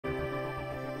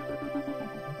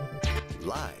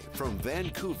Live from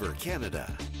Vancouver,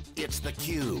 Canada, it's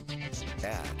theCUBE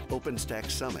at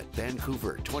OpenStack Summit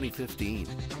Vancouver 2015.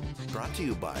 Brought to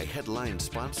you by headline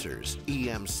sponsors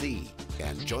EMC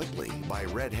and jointly by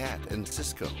Red Hat and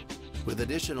Cisco, with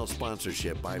additional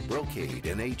sponsorship by Brocade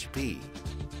and HP.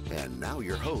 And now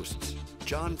your hosts,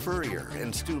 John Furrier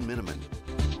and Stu Miniman.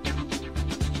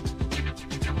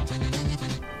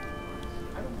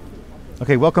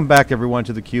 Okay, welcome back everyone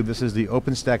to theCUBE. This is the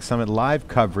OpenStack Summit live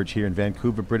coverage here in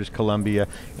Vancouver, British Columbia.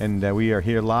 And we are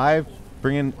here live,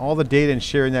 bringing all the data and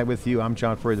sharing that with you. I'm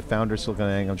John Furrier, the founder of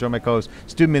SiliconANGLE. I'm joined by my co-host,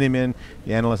 Stu Miniman,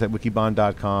 the analyst at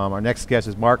wikibon.com. Our next guest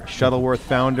is Mark Shuttleworth,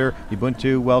 founder,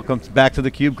 Ubuntu. Welcome back to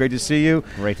theCUBE, great to see you.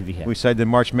 Great to be here. We said the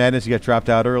March Madness, you got dropped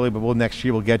out early, but next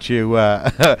year we'll get you.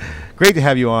 Great to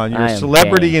have you on. You're a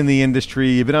celebrity in the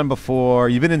industry. You've been on before,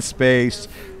 you've been in space.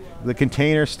 The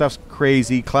container stuff's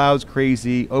crazy, cloud's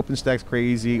crazy, OpenStack's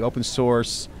crazy, open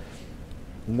source.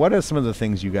 What are some of the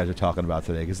things you guys are talking about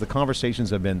today? Because the conversations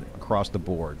have been across the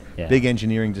board. Yeah. Big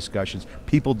engineering discussions,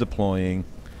 people deploying.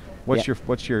 What's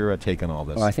your take on all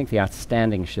this? Well, I think the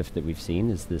outstanding shift that we've seen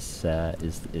is this the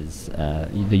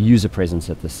user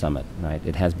presence at the summit, right?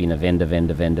 It has been a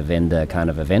vendor kind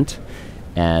of event,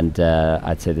 and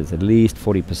I'd say there's at least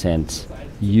 40%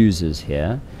 users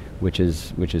here. Which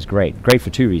is great. Great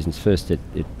for two reasons. First,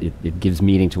 it gives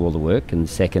meaning to all the work, and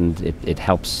second, it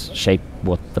helps shape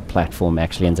what the platform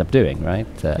actually ends up doing, right?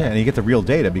 Yeah, and you get the real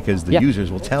data because the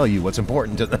users will tell you what's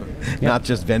important to them, not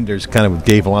just vendors kind of with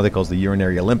Dave Vellante the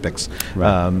urinary Olympics,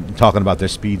 talking about their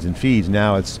speeds and feeds.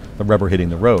 Now it's the rubber hitting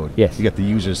the road. Yes. You get the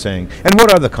users saying, and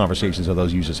what are the conversations are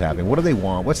those users having? What do they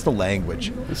want? What's the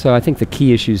language? So I think the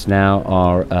key issues now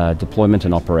are deployment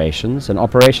and operations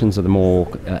are the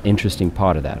more interesting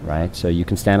part of that, right? So you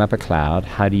can stand up a cloud.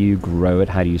 How do you grow it?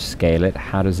 How do you scale it?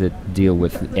 How does it deal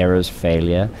with errors,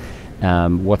 failure?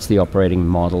 What's the operating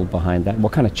model behind that?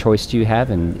 What kind of choice do you have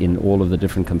in all of the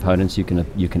different components you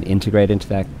can integrate into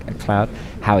that cloud?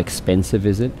 How expensive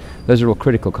is it? Those are all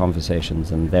critical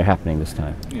conversations, and they're happening this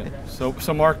time. Yeah.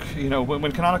 So Mark,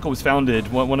 when Canonical was founded,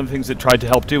 one of the things it tried to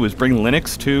help do was bring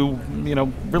Linux to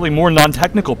really more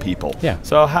non-technical people. Yeah.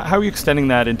 So how are you extending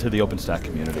that into the OpenStack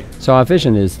community? So our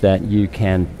vision is that you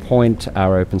can point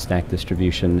our OpenStack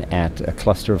distribution at a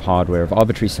cluster of hardware of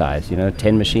arbitrary size.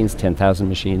 10 machines, 10,000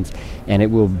 machines. And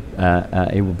it will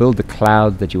build the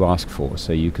cloud that you ask for.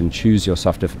 So you can choose your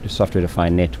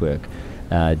software-defined network.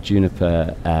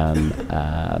 Juniper,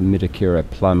 Midakura,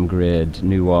 PlumGrid,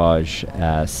 Nuage,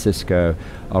 Cisco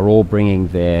are all bringing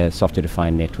their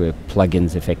software-defined network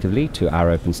plugins effectively to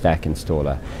our OpenStack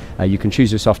installer. You can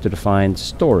choose your software-defined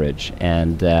storage,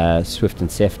 and Swift and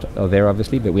Ceph are there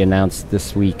obviously, but we announced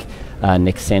this week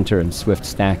NextCenter and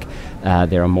SwiftStack.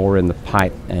 There are more in the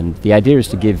pipe, and the idea is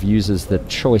to give users the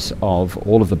choice of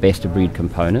all of the best-of-breed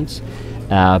components,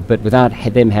 but without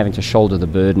them having to shoulder the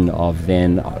burden of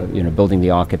then building the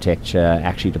architecture,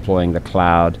 actually deploying the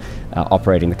cloud,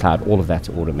 operating the cloud. All of that's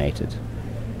automated.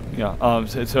 Yeah.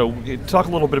 So talk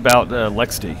a little bit about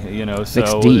LexD.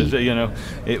 LexD.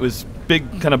 It was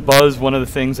big kind of buzz. One of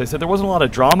the things I said, there wasn't a lot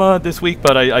of drama this week,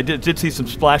 but I did see some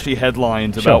splashy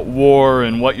headlines about war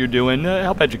and what you're doing.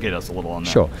 Help educate us a little on that.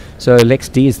 Sure. So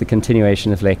LexD is the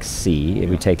continuation of LexC.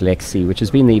 We take LexC, which has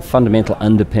been the fundamental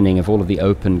underpinning of all of the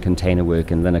open container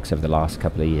work in Linux over the last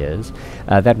couple of years.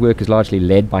 That work is largely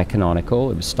led by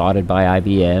Canonical. It was started by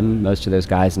IBM. Most of those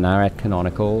guys now are at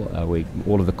Canonical.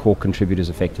 All of the core contributors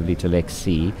effectively to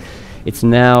LexC. It's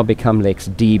now become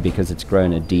LexD because it's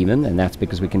grown a daemon, and that's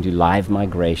because we can do live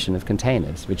migration of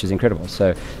containers, which is incredible.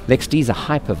 So LexD is a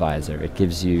hypervisor. It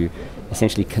gives you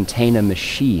essentially container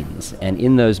machines, and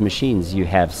in those machines you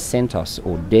have CentOS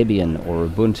or Debian or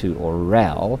Ubuntu or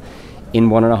RHEL in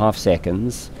 1.5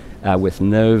 seconds with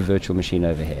no virtual machine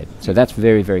overhead. So that's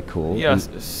very, very cool. Yes.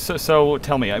 So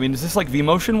tell me, is this like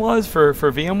vMotion was for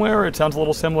VMware? It sounds a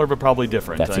little similar, but probably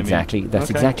different. That's exactly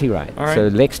right. All right. So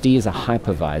LexD is a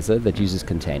hypervisor that uses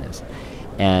containers.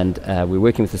 And we're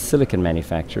working with the silicon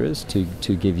manufacturers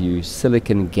to give you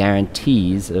silicon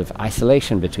guarantees of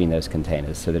isolation between those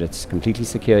containers so that it's completely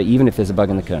secure, even if there's a bug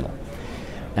in the kernel.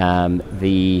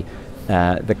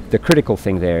 The critical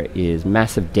thing there is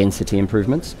massive density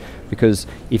improvements, because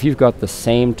if you've got the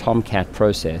same Tomcat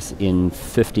process in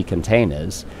 50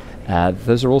 containers,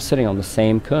 those are all sitting on the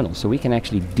same kernel, so we can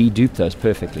actually dedupe those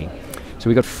perfectly. So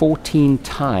we got 14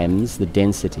 times the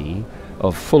density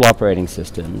of full operating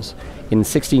systems. In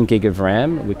 16 gig of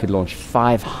RAM, we could launch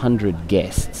 500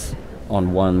 guests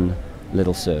on one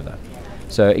little server.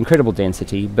 So incredible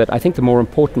density, but I think the more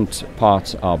important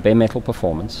parts are bare metal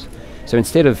performance. So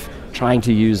instead of trying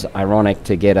to use Ironic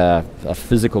to get a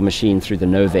physical machine through the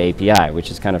Nova API,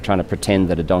 which is kind of trying to pretend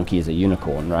that a donkey is a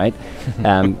unicorn, right?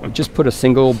 Just put a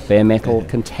single bare metal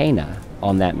container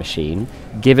on that machine,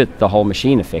 give it the whole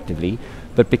machine effectively,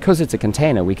 but because it's a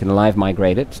container, we can live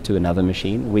migrate it to another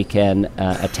machine. We can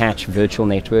attach virtual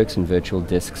networks and virtual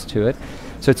disks to it.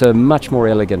 So it's a much more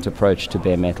elegant approach to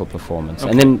bare metal performance.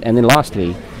 Okay. And then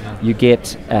lastly, you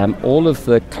get all of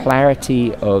the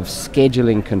clarity of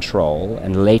scheduling control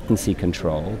and latency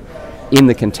control in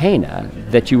the container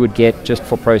that you would get just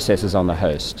for processors on the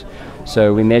host.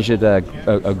 So we measured a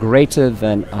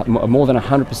more than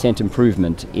 100%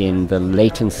 improvement in the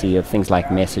latency of things like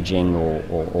messaging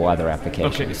or other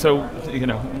applications. Okay, so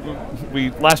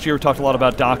we last year we talked a lot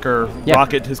about Docker. Yep.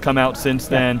 Rocket has come out since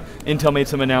then. Intel made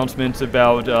some announcements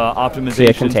about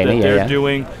optimizations that they're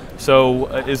doing. So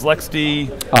is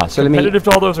LexD competitive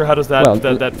to all those, or how does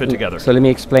that fit together? So let me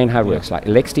explain how it works. Like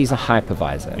LexD is a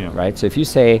hypervisor, right? So if you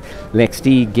say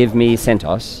LexD, give me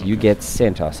CentOS, you get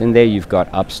CentOS. In there, you've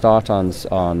got Upstart on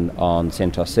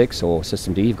CentOS 6 or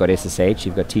Systemd. You've got SSH,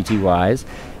 you've got TTYs,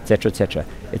 etc., etc.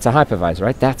 It's a hypervisor,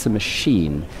 right? That's a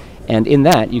machine, and in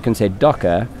that you can say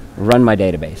Docker, run my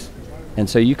database, and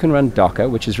so you can run Docker,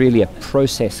 which is really a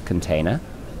process container,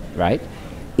 right?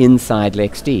 Inside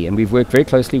LexD, and we've worked very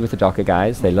closely with the Docker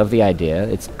guys. They love the idea.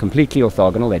 It's completely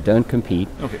orthogonal. They don't compete.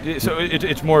 Okay, so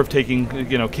it's more of taking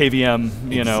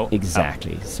KVM,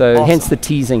 exactly. So awesome. Hence the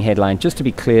teasing headline. Just to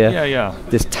be clear,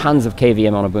 there's tons of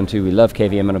KVM on Ubuntu. We love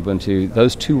KVM on Ubuntu.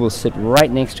 Those two will sit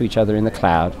right next to each other in the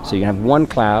cloud. So you can have one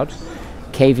cloud,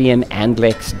 KVM and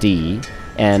LexD.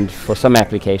 And for some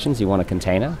applications, you want a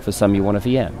container. For some, you want a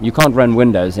VM. You can't run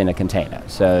Windows in a container,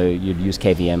 so you'd use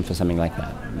KVM for something like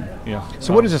that. Yeah.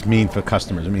 So what does this mean for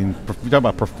customers? I mean, we talk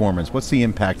about performance. What's the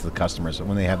impact to the customers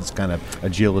when they have this kind of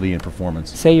agility and performance?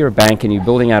 Say you're a bank and you're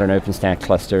building out an OpenStack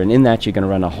cluster, and in that you're going to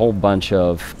run a whole bunch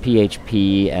of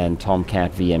PHP and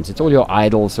Tomcat VMs. It's all your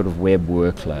idle sort of web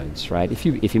workloads, right? If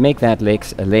you make that a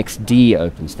LexD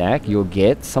OpenStack, you'll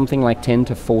get something like 10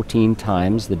 to 14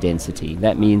 times the density.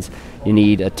 That means you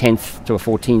need a 10th to a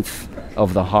 14th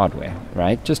of the hardware,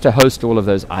 right? Just to host all of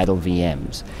those idle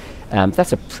VMs.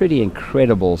 That's a pretty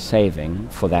incredible saving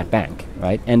for that bank,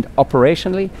 right? And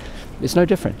operationally, it's no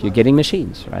different. You're getting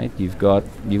machines, right? You've got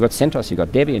CentOS, you've got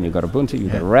Debian, you've got Ubuntu,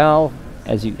 you've got RHEL,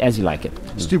 as you like it.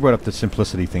 Stu brought up the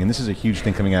simplicity thing, and this is a huge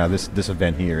thing coming out of this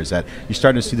event here, is that you're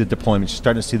starting to see the deployments, you're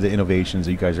starting to see the innovations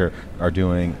that you guys are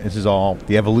doing. This is all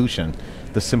the evolution.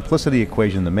 The simplicity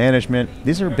equation, the management,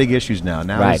 these are big issues now.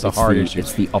 Now it's the hard issues.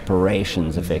 It's the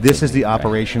operations, effectively. This is the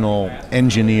operational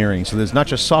engineering. So there's not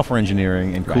just software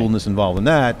engineering and coolness involved in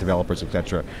that, developers,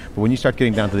 etc. But when you start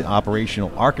getting down to the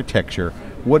operational architecture,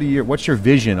 what's your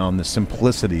vision on the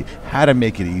simplicity, how to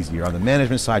make it easier on the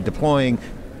management side, deploying?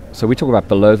 So we talk about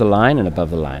below the line and above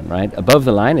the line, right? Above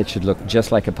the line, it should look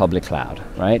just like a public cloud,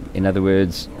 right? In other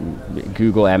words,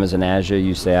 Google, Amazon, Azure,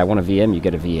 you say, I want a VM, you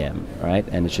get a VM, right?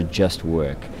 And it should just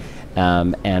work.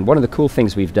 And one of the cool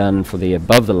things we've done for the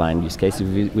above the line use case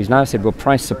is we've now said we'll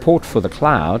price support for the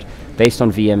cloud based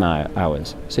on VM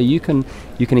hours. So you can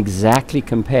exactly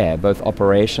compare both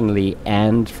operationally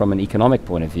and from an economic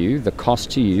point of view the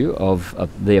cost to you of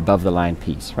the above the line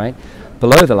piece, right?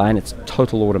 Below the line, it's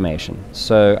total automation.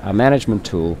 So our management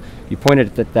tool, you point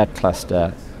it at that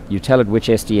cluster, you tell it which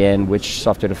SDN, which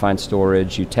software-defined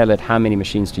storage, you tell it how many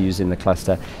machines to use in the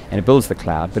cluster, and it builds the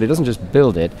cloud. But it doesn't just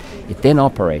build it, it then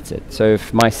operates it. So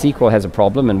if MySQL has a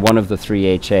problem and one of the 3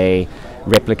 HA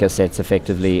replica sets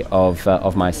effectively of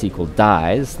MySQL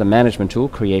dies, the management tool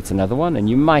creates another one, and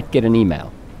you might get an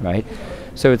email, right?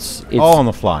 So it's all on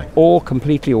the fly, all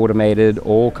completely automated,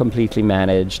 all completely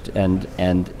managed, and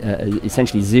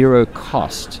essentially zero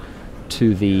cost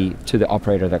to the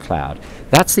operator of the cloud.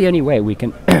 That's the only way we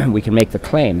can we can make the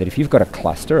claim that if you've got a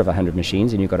cluster of 100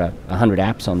 machines and you've got 100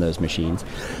 apps on those machines,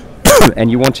 and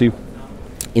you want to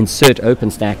insert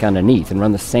OpenStack underneath and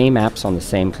run the same apps on the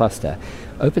same cluster,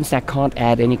 OpenStack can't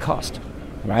add any cost,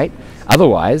 right?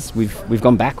 Otherwise, we've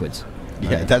gone backwards.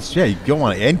 Yeah, you don't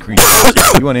want to increase.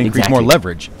 You want to increase more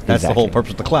leverage. That's the whole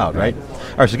purpose of the cloud, right?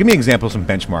 All right, so give me an example of some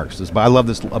benchmarks. I love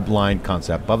this line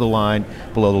concept, above the line,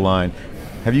 below the line.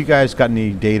 Have you guys got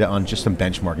any data on just some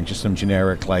benchmarking, just some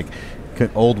generic, like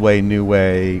old way, new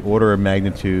way, order of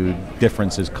magnitude,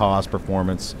 differences, cost,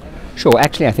 performance? Sure.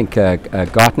 Actually, I think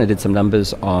Gartner did some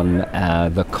numbers on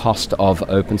the cost of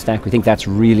OpenStack. We think that's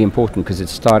really important because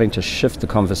it's starting to shift the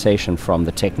conversation from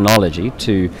the technology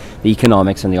to the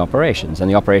economics and the operations. And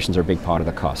the operations are a big part of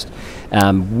the cost.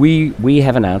 We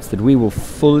have announced that we will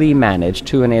fully manage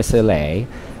to an SLA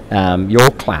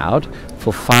your cloud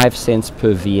for 5 cents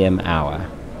per VM hour.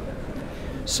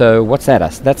 So what's that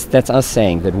us? That's us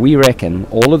saying that we reckon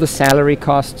all of the salary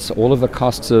costs, all of the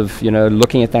costs of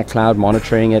looking at that cloud,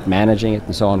 monitoring it, managing it,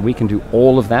 and so on. We can do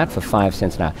all of that for 5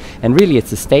 cents an hour. And really,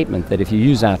 it's a statement that if you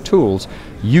use our tools,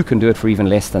 you can do it for even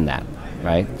less than that,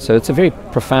 right? So it's a very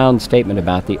profound statement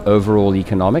about the overall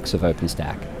economics of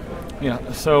OpenStack.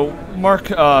 Yeah, so Mark,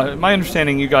 my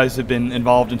understanding you guys have been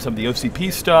involved in some of the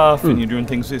OCP stuff, and you're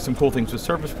doing some cool things with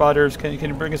service providers. Can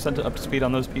you bring us up to speed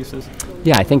on those pieces?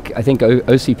 Yeah, I think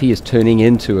OCP is turning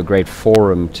into a great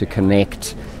forum to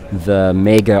connect the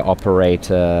mega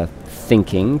operator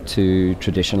thinking to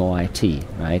traditional IT,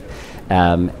 right?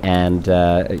 The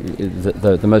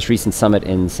most recent summit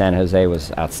in San Jose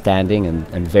was outstanding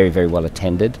and very, very well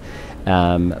attended.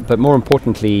 But more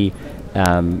importantly,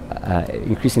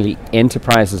 increasingly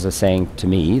enterprises are saying to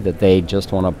me that they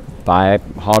just want to buy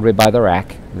hardware by the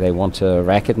rack. They want to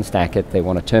rack it and stack it. They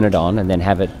want to turn it on and then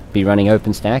have it be running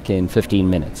OpenStack in 15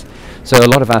 minutes. So a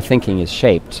lot of our thinking is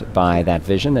shaped by that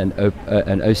vision, and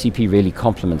OCP really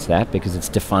complements that because it's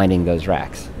defining those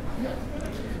racks.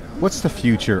 What's the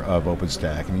future of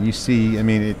OpenStack? I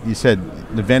mean, you said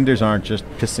the vendors aren't just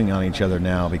pissing on each other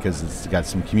now because it's got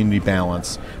some community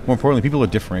balance. More importantly, people are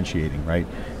differentiating, right?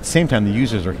 At the same time, the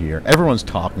users are here. Everyone's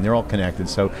talking. They're all connected.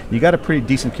 So you got a pretty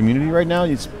decent community right now.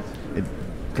 It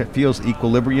feels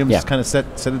equilibrium's kind of set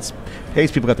its pace.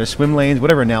 People got their swim lanes,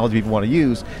 whatever analogy people want to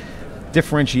use.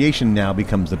 Differentiation now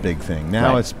becomes the big thing.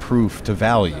 Now it's proof to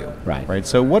value, right?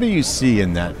 So what do you see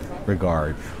in that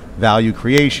regard? Value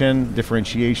creation,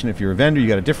 differentiation. If you're a vendor, you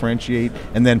got to differentiate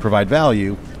and then provide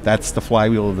value. That's the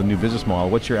flywheel of the new business model.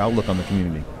 What's your outlook on the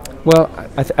community? Well,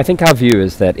 I think our view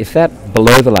is that if that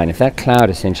below the line, if that cloud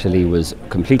essentially was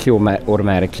completely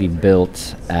automatically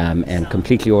built and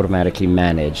completely automatically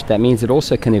managed, that means it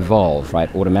also can evolve,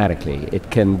 right, automatically.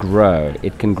 It can grow.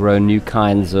 It can grow new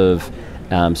kinds of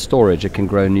storage. It can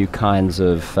grow new kinds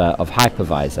of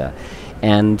hypervisor.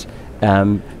 And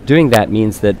doing that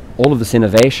means that all of this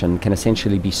innovation can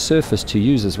essentially be surfaced to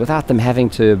users without them having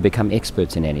to become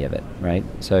experts in any of it, right?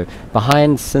 So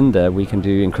behind Cinder, we can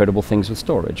do incredible things with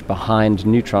storage. Behind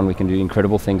Neutron, we can do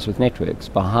incredible things with networks.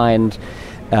 Behind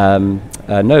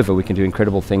Nova, we can do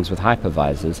incredible things with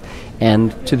hypervisors.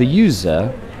 And to the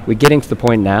user, we're getting to the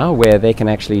point now where they can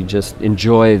actually just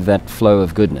enjoy that flow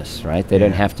of goodness, right? They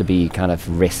don't have to be kind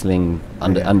of wrestling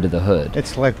under the hood.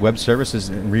 It's like web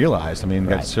services realized. I mean,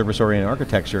 got service-oriented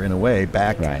architecture in a way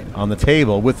back on the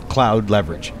table with cloud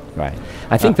leverage. Right.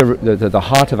 I think the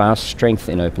heart of our strength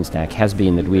in OpenStack has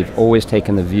been that we've always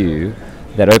taken the view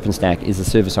that OpenStack is a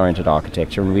service-oriented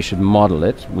architecture, and we should model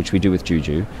it, which we do with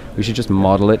Juju. We should just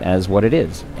model it as what it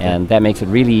is. And that makes it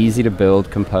really easy to build,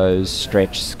 compose,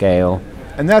 stretch, scale.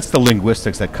 And that's the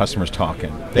linguistics that customers talk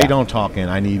in. They don't talk in,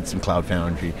 I need some Cloud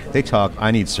Foundry. They talk, I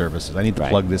need services. I need to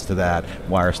plug this to that,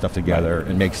 wire stuff together,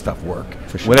 and make stuff work.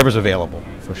 For sure. Whatever's available.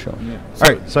 For sure. Yeah.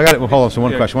 All right, so I got it. Well, hold on. So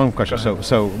one question.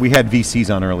 So we had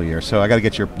VCs on earlier. So I got to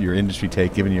get your industry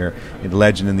take, given your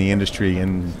legend in the industry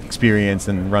and experience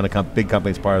and run a big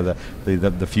company as part of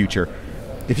the future.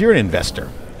 If you're an investor,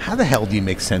 how the hell do you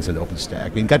make sense of OpenStack? I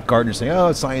mean, got Gartner saying, oh,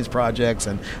 it's science projects,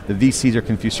 and the VCs are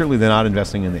confused. Certainly they're not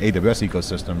investing in the AWS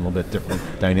ecosystem, a little bit different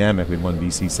dynamic. We had one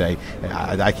VC say,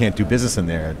 I can't do business in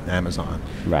there at Amazon.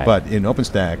 Right. But in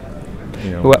OpenStack, it's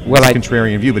a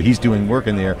contrarian view, but he's doing work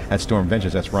in there at Storm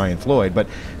Ventures. That's Ryan Floyd. But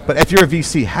if you're a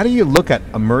VC, how do you look at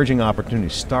emerging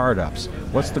opportunities, startups?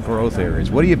 What's the growth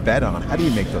areas? What do you bet on? How do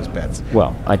you make those bets?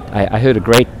 Well, I heard a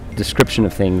great description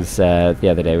of things the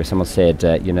other day where someone said,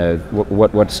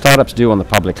 what startups do on the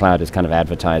public cloud is kind of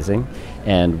advertising,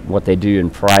 and what they do in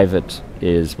private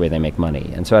is where they make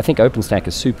money. And so I think OpenStack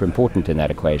is super important in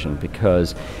that equation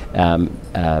because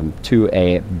to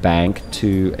a bank,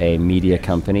 to a media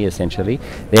company, essentially,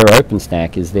 their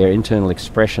OpenStack is their internal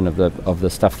expression of the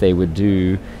stuff they would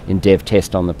do in dev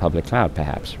test on the public cloud,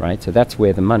 perhaps, right? So that's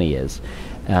where the money is.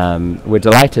 We're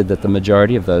delighted that the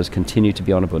majority of those continue to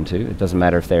be on Ubuntu. It doesn't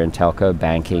matter if they're in telco,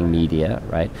 banking, media,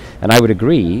 right? And I would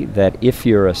agree that if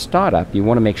you're a startup, you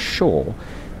want to make sure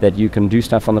that you can do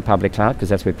stuff on the public cloud because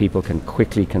that's where people can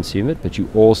quickly consume it, but you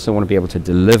also want to be able to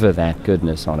deliver that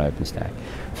goodness on OpenStack.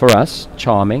 For us,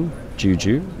 Charming,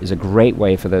 Juju, is a great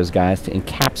way for those guys to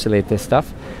encapsulate their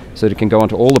stuff so that it can go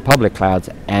onto all the public clouds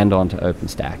and onto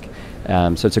OpenStack.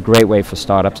 So it's a great way for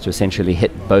startups to essentially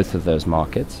hit both of those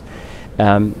markets.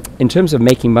 In terms of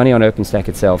making money on OpenStack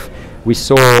itself, we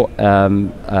saw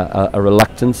a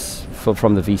reluctance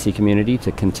from the VC community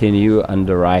to continue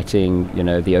underwriting,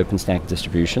 the OpenStack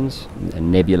distributions,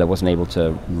 and Nebula wasn't able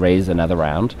to raise another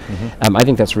round. I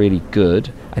think that's really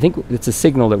good. I think it's a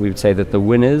signal that we would say that the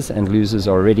winners and losers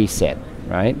are already set,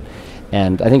 right?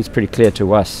 And I think it's pretty clear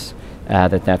to us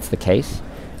that that's the case.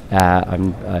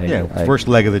 First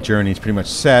leg of the journey is pretty much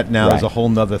set. Now there's a whole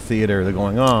nother theater that's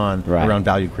going on around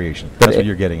value creation. That's what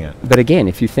you're getting at. But again,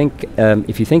 if you think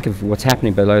of what's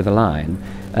happening below the line,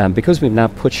 because we've now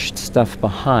pushed stuff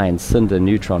behind Cinder,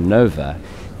 Neutron, Nova,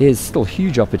 there's still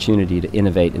huge opportunity to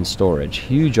innovate in storage,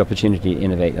 huge opportunity to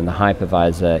innovate in the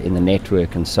hypervisor, in the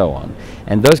network, and so on.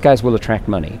 And those guys will attract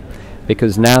money,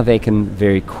 because now they can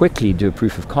very quickly do a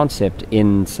proof of concept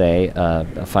in, say,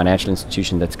 a financial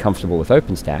institution that's comfortable with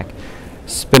OpenStack,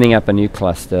 spinning up a new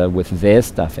cluster with their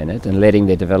stuff in it and letting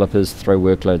their developers throw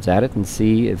workloads at it and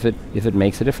see if it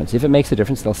makes a difference. If it makes a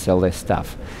difference, they'll sell their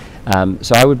stuff.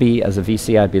 So I would be, as a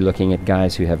VC, I'd be looking at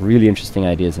guys who have really interesting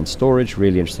ideas in storage,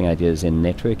 really interesting ideas in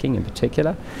networking in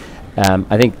particular.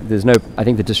 I think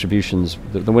the distributions,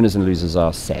 the winners and losers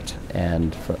are set,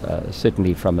 and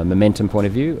certainly from a momentum point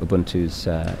of view, Ubuntu's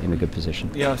in a good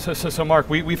position. Yeah. So Mark,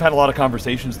 we've had a lot of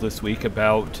conversations this week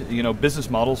about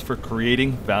business models for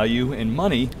creating value and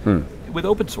money with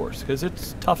open source, because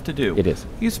it's tough to do. It is.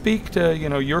 You speak to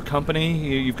your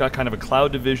company. You've got kind of a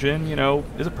cloud division.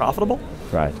 Is it profitable?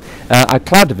 Right. Our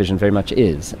cloud division very much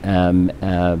is,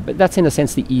 but that's in a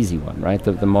sense the easy one, right?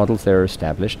 The models there are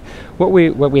established. What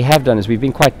we have done is we've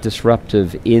been quite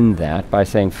disruptive in that by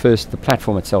saying, first, the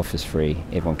platform itself is free.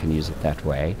 Everyone can use it that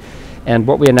way. And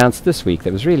what we announced this week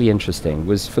that was really interesting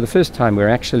was, for the first time, we're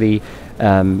actually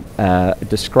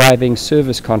describing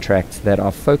service contracts that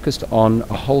are focused on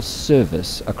a whole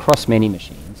service across many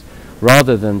machines,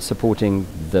 rather than supporting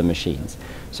the machines.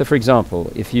 So, for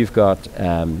example, if you've got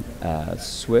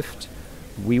Swift,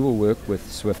 we will work with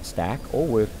SwiftStack or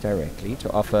work directly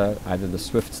to offer either the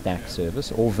SwiftStack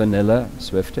service or vanilla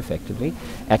Swift, effectively,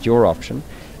 at your option,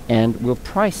 and we'll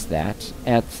price that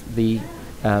at the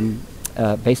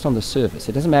based on the service.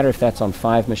 It doesn't matter if that's on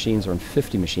 5 machines or on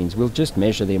 50 machines. We'll just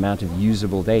measure the amount of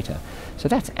usable data. So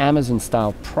that's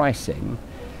Amazon-style pricing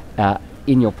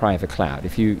in your private cloud.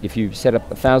 If you set up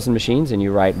 1,000 machines and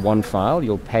you write one file,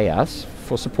 you'll pay us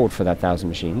for support for that 1,000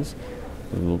 machines,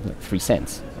 3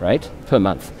 cents, right, per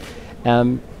month.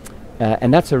 And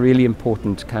that's a really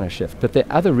important kind of shift. But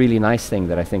the other really nice thing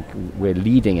that I think we're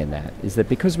leading in that is that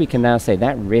because we can now say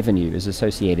that revenue is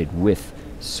associated with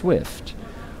Swift,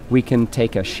 we can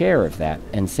take a share of that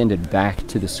and send it back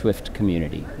to the Swift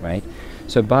community, right?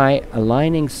 So by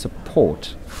aligning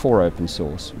support for open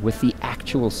source with the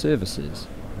actual services,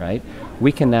 right,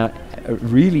 we can now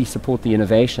really support the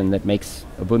innovation that makes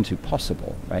Ubuntu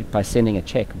possible, right, by sending a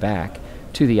check back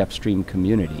to the upstream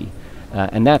community.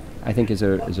 And that, I think, is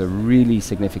a really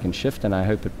significant shift, and I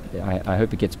hope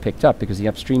it gets picked up, because the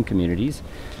upstream communities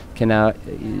can now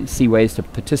see ways to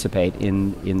participate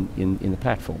in the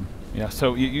platform. Yeah,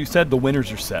 so you said the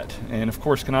winners are set, and of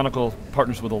course Canonical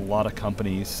partners with a lot of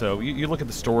companies, so you look at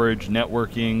the storage,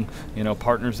 networking,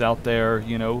 partners out there,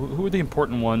 who are the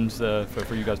important ones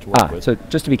for you guys to work with? So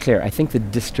just to be clear, I think the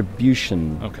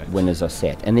distribution winners are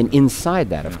set, and then inside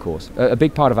that, of course, a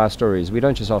big part of our story is we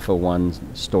don't just offer one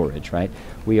storage, right?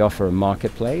 We offer a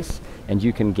marketplace, and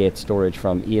you can get storage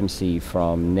from EMC,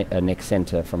 from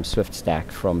Nexenter, from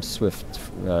SwiftStack, from Swift,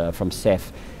 from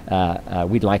Ceph.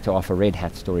 We'd like to offer Red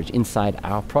Hat storage inside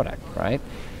our product, right?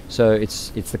 So it's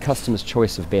the customer's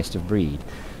choice of best of breed.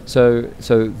 So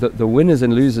the winners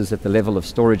and losers at the level of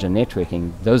storage and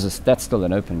networking, that's still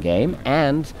an open game,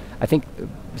 and I think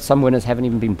some winners haven't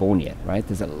even been born yet, right?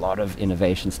 There's a lot of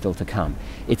innovation still to come.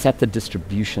 It's at the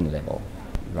distribution level,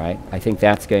 right? I think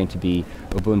that's going to be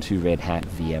Ubuntu, Red Hat,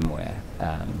 VMware.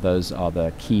 Those are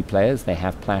the key players. They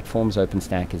have platforms.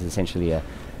 OpenStack is essentially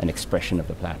an expression of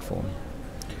the platform.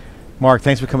 Mark,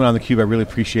 thanks for coming on theCUBE. I really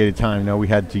appreciated time. I know you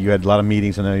had a lot of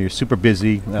meetings. I know you're super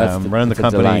busy running the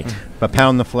company, but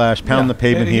pound the flesh, pound the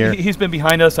pavement here. He's been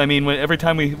behind us. I mean, every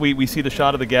time we see the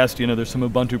shot of the guest, there's some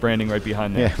Ubuntu branding right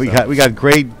behind there. Yeah, we got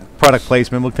great product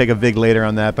placement. We'll take a VIG later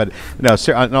on that, but no,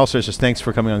 in all seriousness, thanks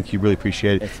for coming on theCUBE. Really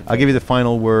appreciate it. I'll give you the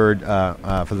final word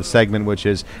for the segment, which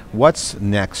is what's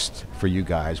next for you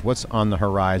guys? What's on the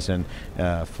horizon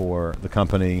for the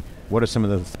company? What are some of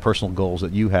the personal goals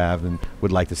that you have and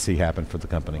would like to see happen for the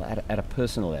company? Well, at a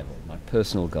personal level, my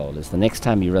personal goal is the next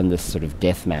time you run this sort of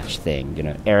deathmatch thing,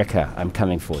 Erica, I'm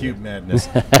coming for you. CUBE madness.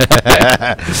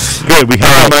 Good, we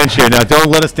have a bunch here. Now, don't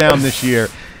let us down this year.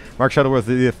 Mark Shuttleworth,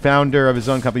 the founder of his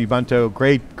own company, Ubuntu,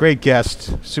 great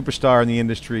guest, superstar in the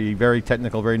industry, very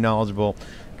technical, very knowledgeable,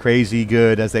 crazy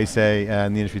good, as they say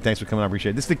in the industry. Thanks for coming on, I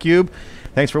appreciate it. This is theCUBE.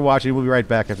 Thanks for watching. We'll be right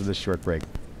back after this short break.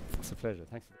 It's a pleasure.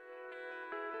 Thanks.